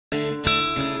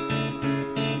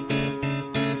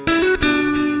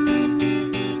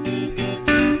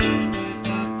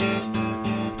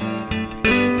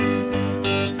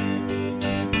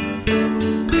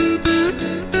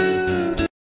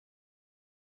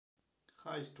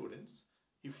Hi students,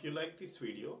 if you like this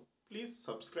video, please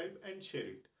subscribe and share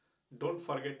it. Don't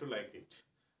forget to like it.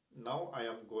 Now I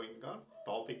am going on.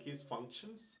 Topic is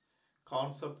functions.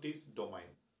 Concept is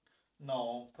domain.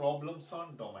 Now problems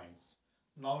on domains.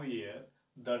 Now here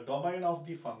the domain of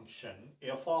the function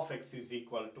f of x is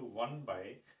equal to 1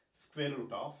 by square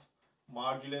root of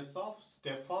modulus of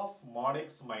step of mod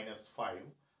x minus 5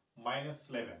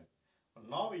 minus 11.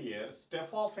 Now here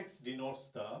step of x denotes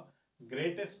the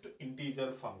greatest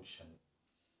integer function.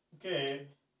 Okay,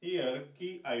 here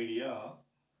key idea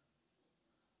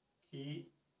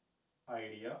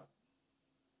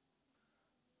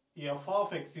f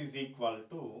of x is equal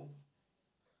to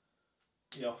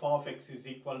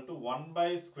 1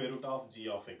 by square root of g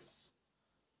of x.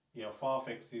 F of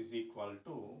x is equal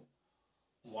to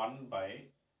 1 by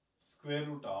square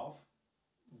root of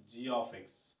g of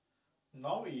x.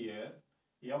 Now here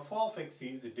f of x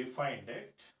is defined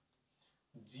at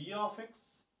g of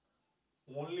x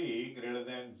only greater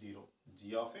than 0.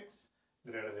 G of x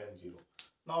greater than 0.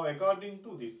 Now according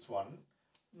to this one,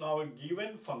 now a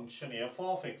given function f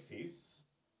of x is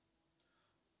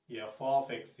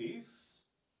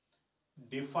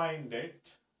defined at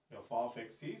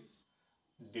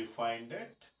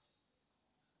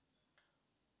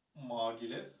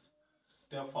modulus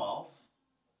step of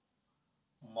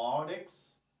mod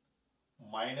x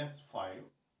minus 5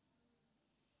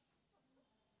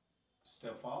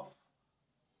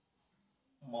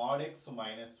 mod x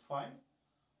minus 5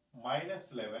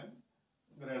 minus 11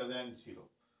 greater than 0.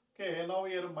 Okay, now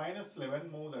here minus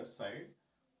 11, move that side.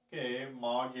 Okay,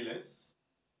 modulus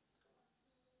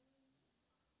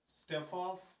step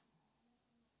of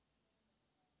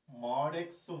mod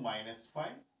x minus 5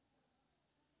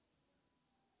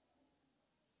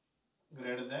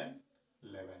 greater than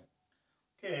 11.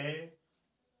 Okay,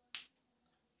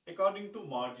 according to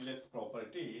modulus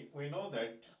property, we know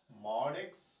that mod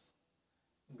x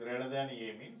greater than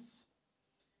a means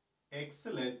x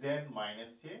less than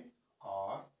minus a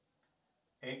or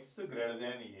x greater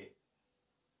than a.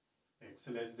 X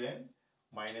less than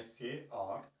minus a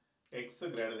or x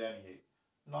greater than a.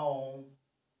 Now,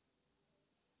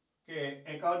 okay,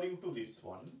 according to this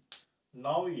one,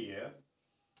 now here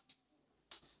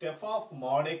step of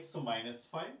mod x minus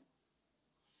 5,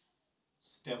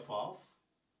 step of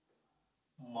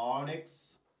mod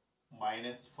x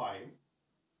minus 5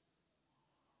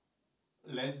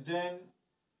 less than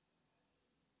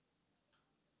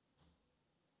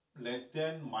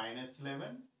minus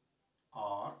 11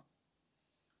 or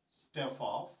step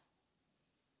of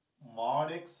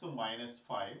mod x minus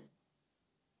 5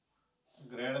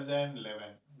 greater than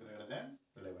 11.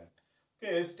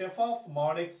 Okay, step of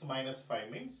mod x minus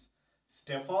 5 means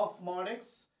step of mod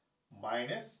x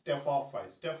minus step of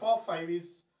 5. Step of 5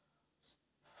 is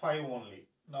 5 only.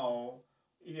 Now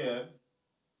here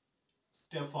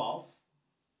step of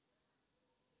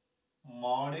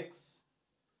mod x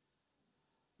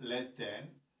less than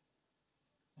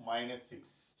minus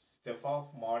 6. Step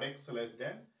of mod x less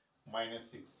than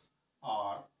minus 6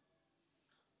 or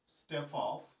step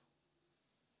of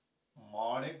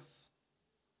mod x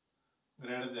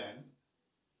greater than,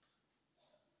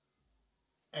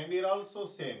 and here also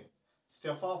same,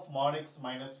 step of mod x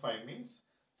minus 5 means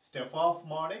step of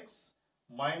mod x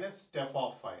minus step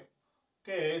of 5.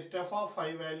 Okay, step of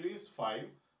 5 value is 5,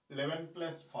 11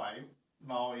 plus 5,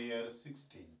 now here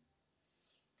 16.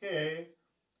 Okay,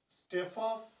 step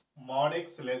of mod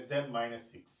x less than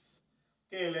minus 6.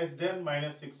 Okay, less than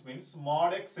minus 6 means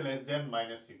mod x less than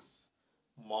minus 6.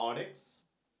 Mod x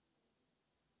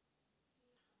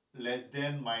less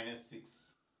than minus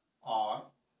 6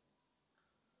 or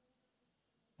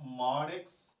mod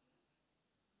x.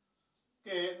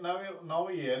 Okay, now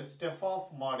here step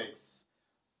of mod x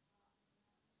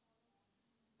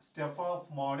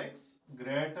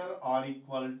greater or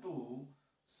equal to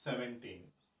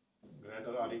 17.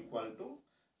 Greater or equal to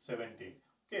 17.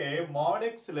 Okay, mod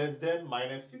x less than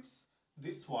minus 6,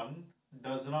 this one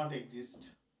does not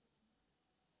exist.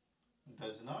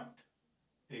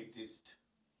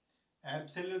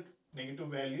 Absolute negative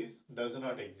values does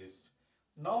not exist.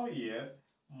 Now here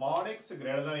mod x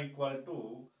greater than equal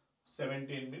to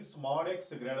 17 means mod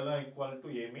x greater than equal to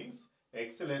a means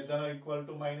x less than or equal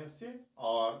to minus a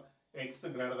or x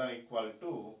greater than equal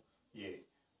to a.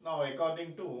 Now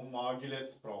according to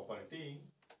modulus property,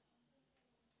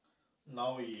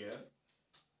 now here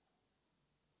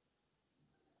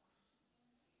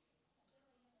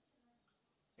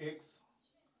x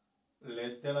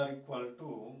less than or equal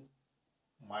to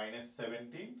minus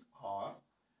 17 or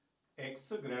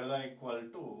x greater than equal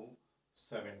to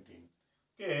 17.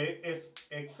 Okay,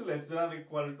 x less than or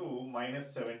equal to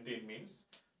minus 17 means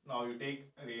now you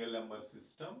take real number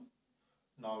system.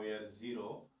 Now here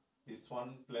 0, this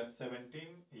one plus 17,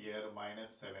 here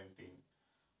minus 17.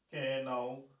 Okay,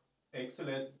 now x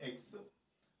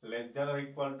less than or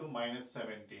equal to minus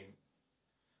 17.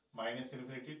 Minus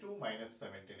infinity to minus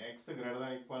 17. X greater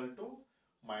than or equal to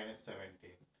minus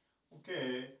 17.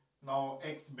 Okay, now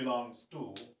x belongs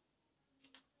to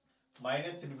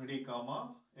minus infinity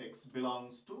comma x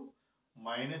belongs to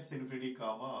minus infinity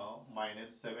comma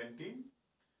minus 17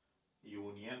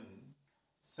 union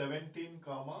 17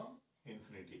 comma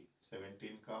infinity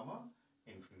 17 comma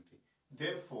infinity.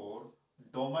 Therefore,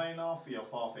 domain of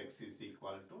f of x is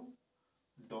equal to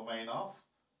domain of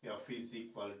f is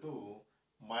equal to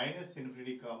minus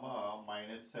infinity comma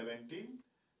minus 17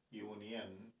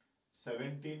 union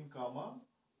 17 comma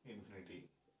infinity.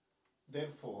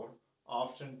 Therefore,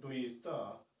 option 2 is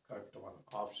the correct one.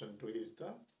 Option 2 is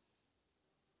the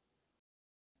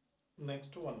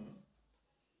next one.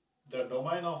 The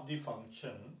domain of the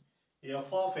function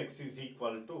f of x is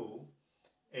equal to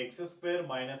x square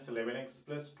minus 11x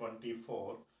plus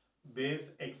 24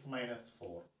 base x minus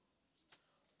 4.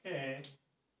 Okay,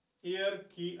 here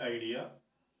key idea.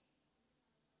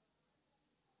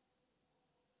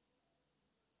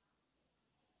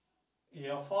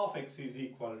 F of x is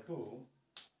equal to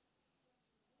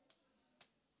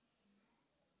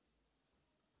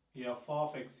f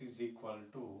of x is equal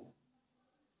to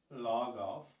log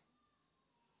of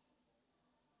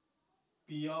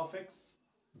p of x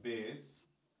base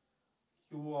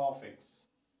q of x.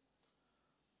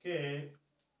 Okay,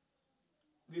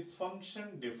 this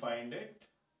function defined at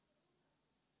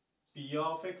p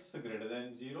of x greater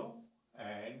than 0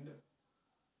 and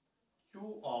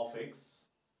q of x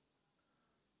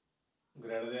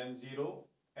greater than 0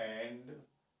 and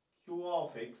q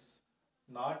of x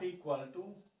not equal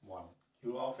to 1.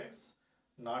 Q of x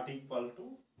not equal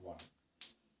to 1.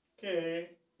 Okay,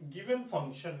 given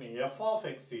function f of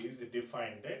x is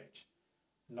defined at,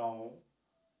 now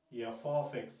f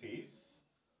of x is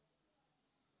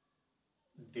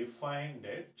defined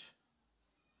at,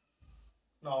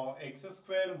 now x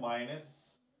square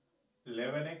minus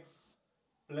 11x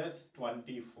plus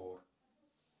 24,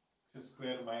 x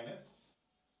square minus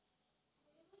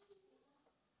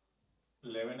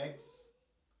 11x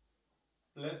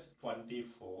plus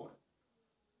 24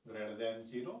 greater than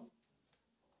 0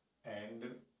 and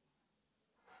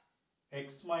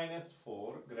x minus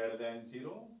 4 greater than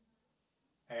 0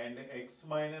 and x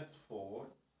minus 4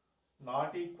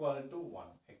 not equal to 1.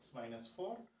 X minus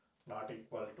 4 not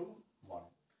equal to 1.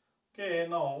 Okay,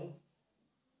 now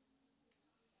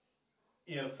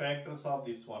here factors of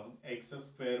this one, x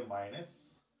square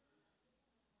minus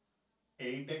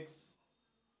 8x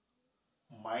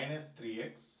minus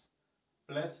 3x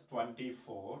plus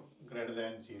 24 greater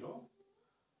than 0.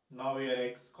 Now here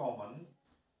x common,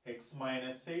 x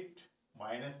minus 8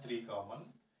 minus 3 common,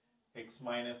 x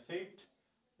minus 8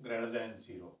 greater than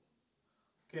 0.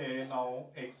 Okay, now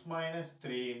x minus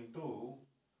 3 into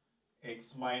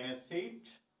x minus 8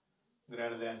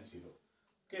 greater than 0.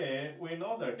 Okay, we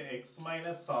know that x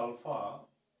minus alpha,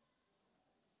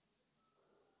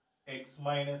 x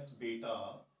minus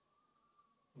beta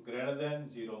greater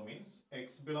than 0 means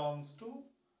x belongs to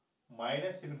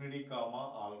minus infinity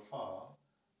comma alpha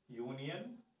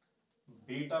union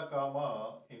beta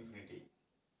comma infinity.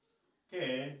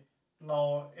 Okay,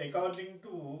 now according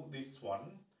to this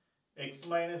one, x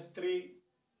minus 3,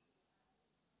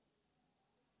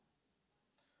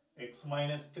 x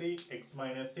minus 3, x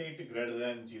minus 8 greater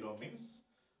than 0 means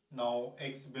now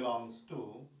x belongs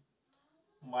to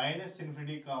minus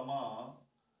infinity comma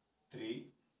 3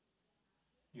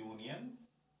 union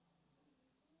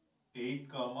 8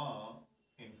 comma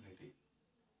infinity.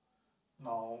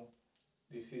 Now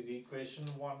this is equation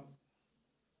 1.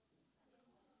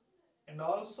 And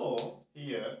also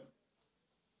here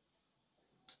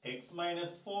x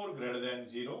minus 4 greater than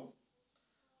 0,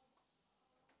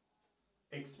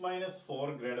 x minus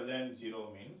 4 greater than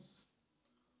 0 means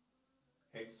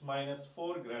x minus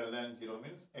 4 greater than 0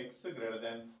 means x greater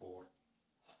than 4.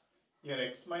 Here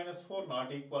x minus 4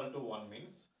 not equal to 1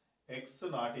 means x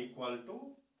not equal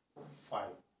to 5.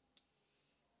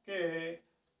 Okay,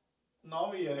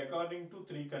 now here according to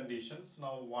 3 conditions,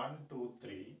 now 1, 2,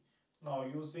 3, now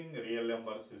using real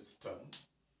number system,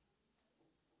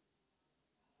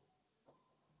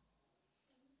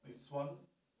 this one,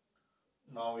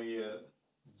 now here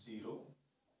 0,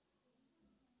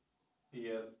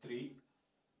 here 3,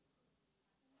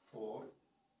 4,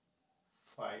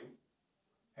 5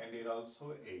 and here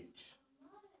also 8.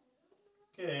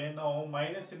 Okay, now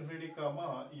minus infinity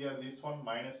comma, here this one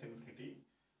minus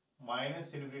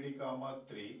infinity comma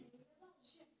 3,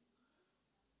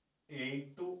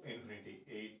 8 to infinity,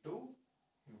 8 to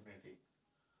infinity.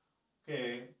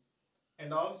 Okay,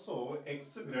 and also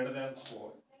x greater than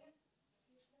 4,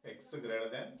 x greater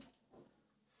than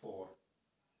 4,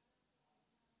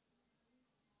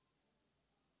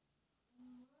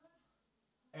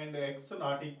 and x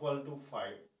not equal to 5.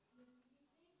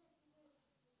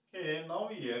 Okay, now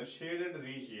here shaded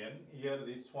region, here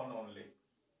this one only.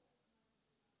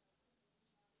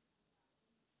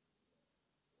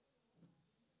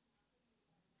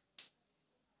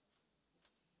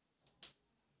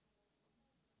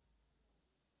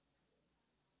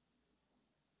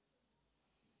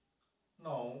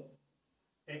 Now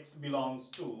x belongs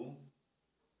to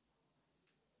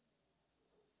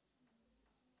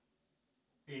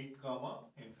 8 comma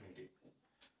infinity.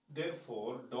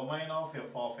 Therefore, domain of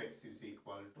f of x is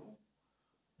equal to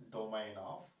domain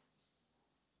of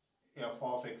f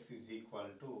of x is equal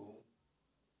to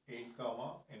 8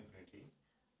 comma infinity.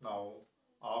 Now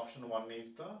option 1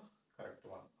 is the correct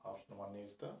one.